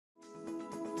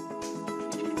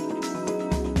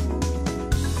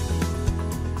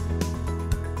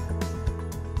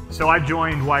So I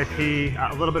joined YP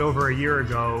a little bit over a year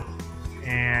ago,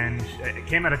 and it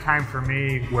came at a time for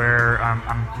me where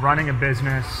I'm running a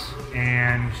business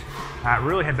and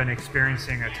really had been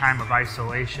experiencing a time of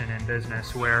isolation in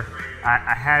business where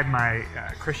I had my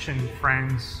Christian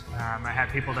friends, I had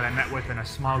people that I met with in a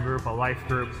small group, a life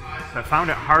group, but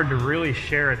found it hard to really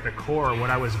share at the core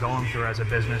what I was going through as a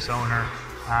business owner.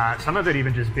 Some of it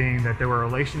even just being that there were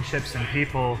relationships and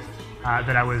people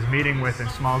that I was meeting with in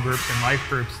small groups and life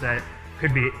groups that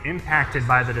could be impacted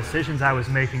by the decisions I was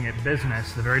making at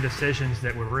business, the very decisions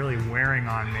that were really wearing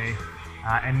on me,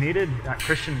 and needed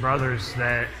Christian brothers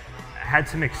that had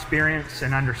some experience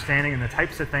and understanding in the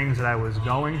types of things that I was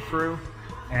going through,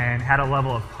 and had a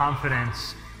level of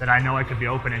confidence that I know I could be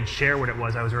open and share what it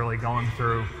was I was really going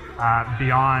through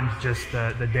beyond just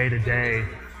the day-to-day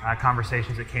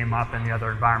conversations that came up in the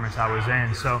other environments I was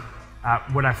in. So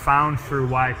what I found through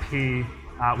YP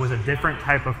was a different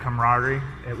type of camaraderie.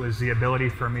 It was the ability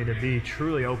for me to be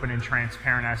truly open and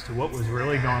transparent as to what was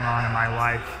really going on in my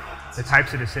life, the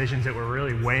types of decisions that were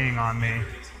really weighing on me.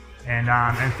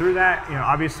 And through that,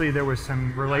 obviously there was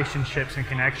some relationships and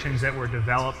connections that were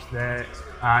developed that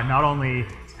not only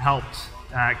helped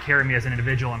carry me as an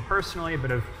individual and personally,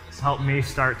 but have helped me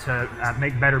start to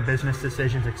make better business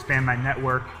decisions, expand my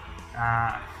network,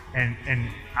 and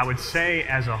I would say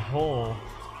as a whole,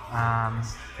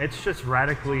 it's just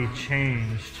radically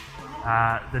changed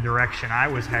the direction I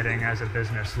was heading as a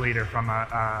business leader, from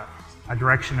a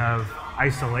direction of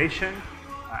isolation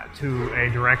to a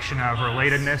direction of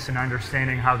relatedness and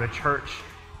understanding how the church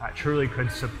truly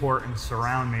could support and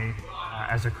surround me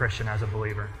as a Christian, as a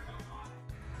believer.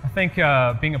 I think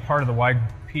being a part of the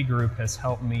YP group has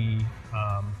helped me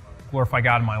glorify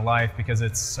God in my life, because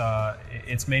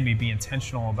it's made me be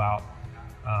intentional about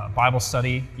Bible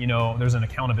study. There's an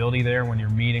accountability there when you're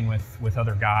meeting with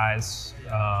other guys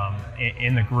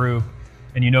in the group,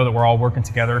 and that we're all working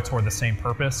together toward the same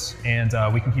purpose, and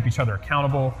we can keep each other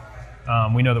accountable.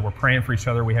 We know that we're praying for each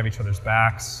other, we have each other's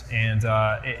backs, and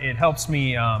it helps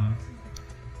me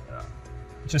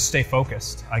just stay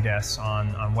focused, I guess,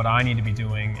 on what I need to be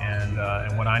doing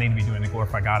and what I need to be doing to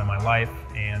glorify God in my life.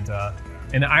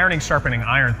 And the ironing, sharpening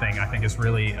iron thing, I think, is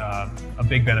really a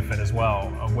big benefit as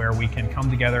well, of where we can come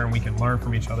together and we can learn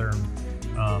from each other.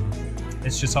 And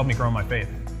it's just helped me grow in my faith.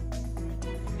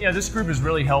 Yeah, this group has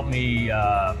really helped me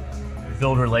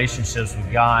build relationships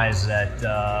with guys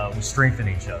that we strengthen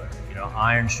each other.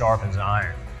 Iron sharpens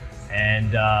iron.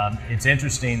 And it's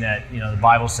interesting that, the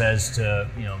Bible says to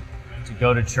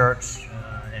go to church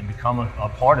and become a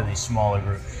part of these smaller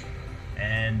groups.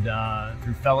 And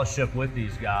through fellowship with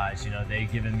these guys,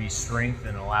 they've given me strength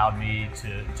and allowed me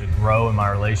to grow in my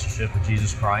relationship with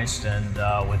Jesus Christ. And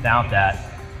without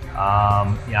that,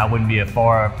 I wouldn't be as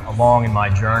far along in my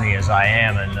journey as I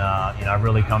am. And I've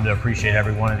really come to appreciate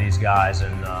every one of these guys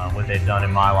and what they've done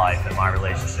in my life and my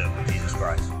relationship with Jesus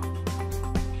Christ.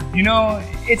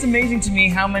 It's amazing to me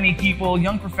how many people,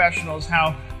 young professionals,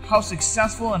 how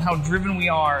successful and how driven we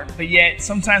are, but yet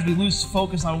sometimes we lose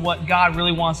focus on what God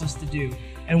really wants us to do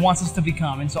and wants us to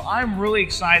become. And so I'm really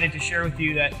excited to share with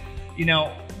you that,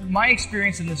 my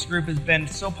experience in this group has been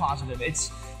so positive.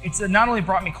 It's not only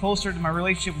brought me closer to my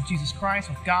relationship with Jesus Christ,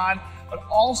 with God, but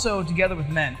also together with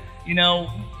men.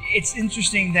 It's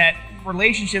interesting that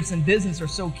relationships in business are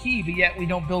so key, but yet we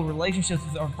don't build relationships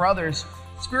with our brothers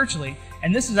spiritually.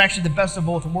 And this is actually the best of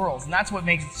both worlds. And that's what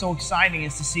makes it so exciting,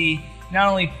 is to see not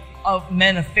only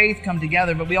men of faith come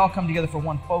together, but we all come together for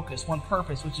one focus, one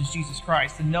purpose, which is Jesus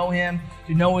Christ, to know Him,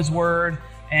 to know His Word.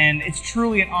 And it's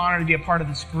truly an honor to be a part of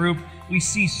this group. We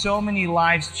see so many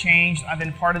lives changed. I've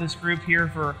been part of this group here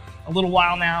for a little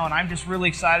while now, and I'm just really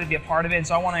excited to be a part of it. And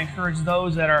so I want to encourage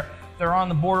those that are on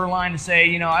the borderline to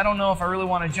say, I don't know if I really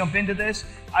want to jump into this.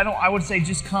 I would say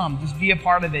just come, just be a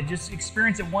part of it. Just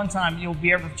experience it one time, you'll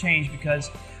be able to change, because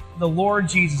the Lord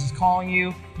Jesus is calling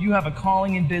you. You have a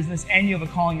calling in business, and you have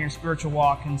a calling in your spiritual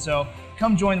walk. And so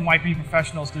come join the YP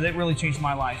Professionals, because it really changed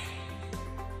my life.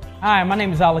 Hi, my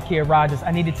name is Alakia Rogers.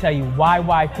 I need to tell you, why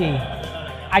YP?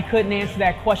 I couldn't answer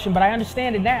that question, but I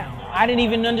understand it now. I didn't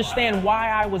even understand why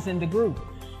I was in the group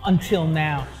until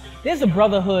now. There's a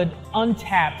brotherhood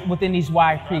untapped within these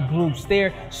YP groups.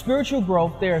 There are spiritual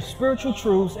growth, there are spiritual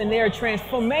truths, and there are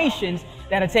transformations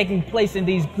that are taking place in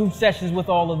these group sessions with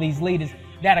all of these leaders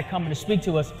that are coming to speak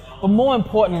to us. But more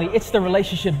importantly, it's the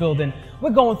relationship building.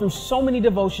 We're going through so many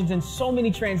devotions and so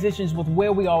many transitions with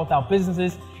where we are with our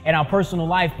businesses and our personal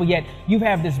life, but yet you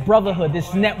have this brotherhood,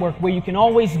 this network where you can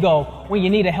always go when you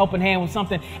need a helping hand with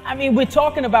something. We're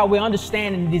talking about, we're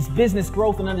understanding this business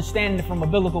growth and understanding it from a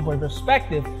biblical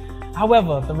perspective,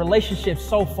 However, the relationships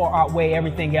so far outweigh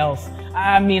everything else.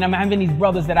 I mean, I'm having these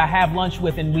brothers that I have lunch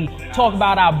with, and we talk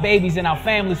about our babies and our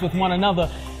families with one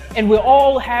another. And we're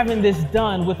all having this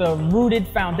done with a rooted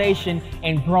foundation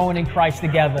and growing in Christ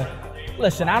together.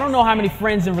 Listen, I don't know how many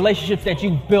friends and relationships that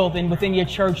you've built within your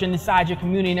church and inside your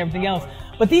community and everything else,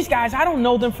 but these guys, I don't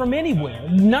know them from anywhere.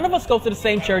 None of us go to the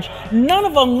same church. None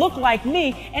of them look like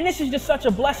me. And this is just such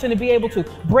a blessing to be able to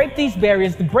break these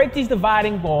barriers, to break these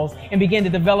dividing walls, and begin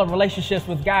to develop relationships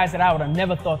with guys that I would have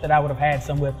never thought that I would have had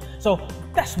some with. So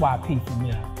that's YP for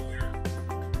me.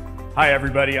 Hi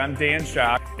everybody, I'm Dan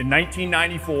Schock. In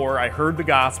 1994, I heard the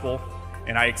gospel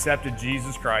and I accepted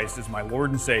Jesus Christ as my Lord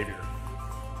and Savior.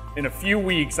 In a few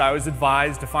weeks, I was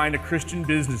advised to find a Christian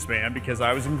businessman because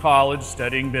I was in college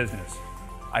studying business.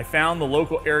 I found the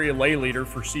local area lay leader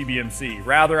for CBMC.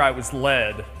 Rather, I was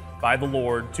led by the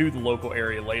Lord to the local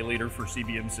area lay leader for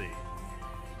CBMC.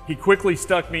 He quickly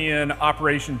stuck me in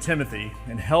Operation Timothy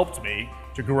and helped me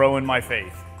to grow in my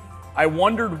faith. I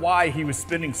wondered why he was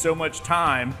spending so much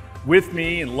time with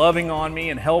me and loving on me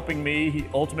and helping me.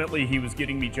 Ultimately, he was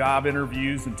getting me job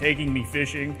interviews and taking me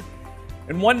fishing.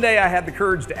 And one day I had the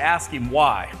courage to ask him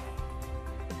why.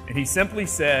 And he simply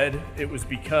said it was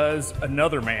because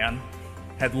another man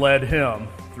had led him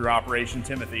through Operation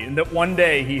Timothy, and that one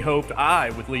day he hoped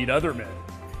I would lead other men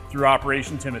through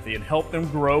Operation Timothy and help them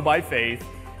grow by faith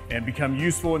and become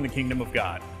useful in the kingdom of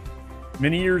God.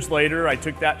 Many years later, I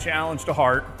took that challenge to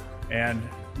heart, and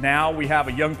now we have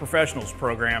a young professionals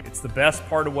program. It's the best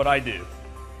part of what I do.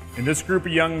 And this group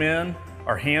of young men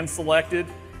are hand-selected,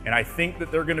 and I think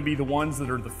that they're going to be the ones that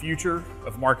are the future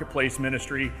of marketplace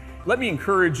ministry. Let me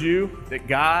encourage you that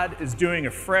God is doing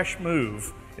a fresh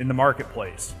move in the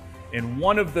marketplace. And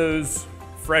one of those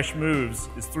fresh moves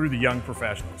is through the young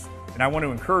professionals. And I want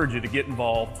to encourage you to get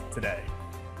involved today.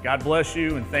 God bless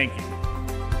you and thank you.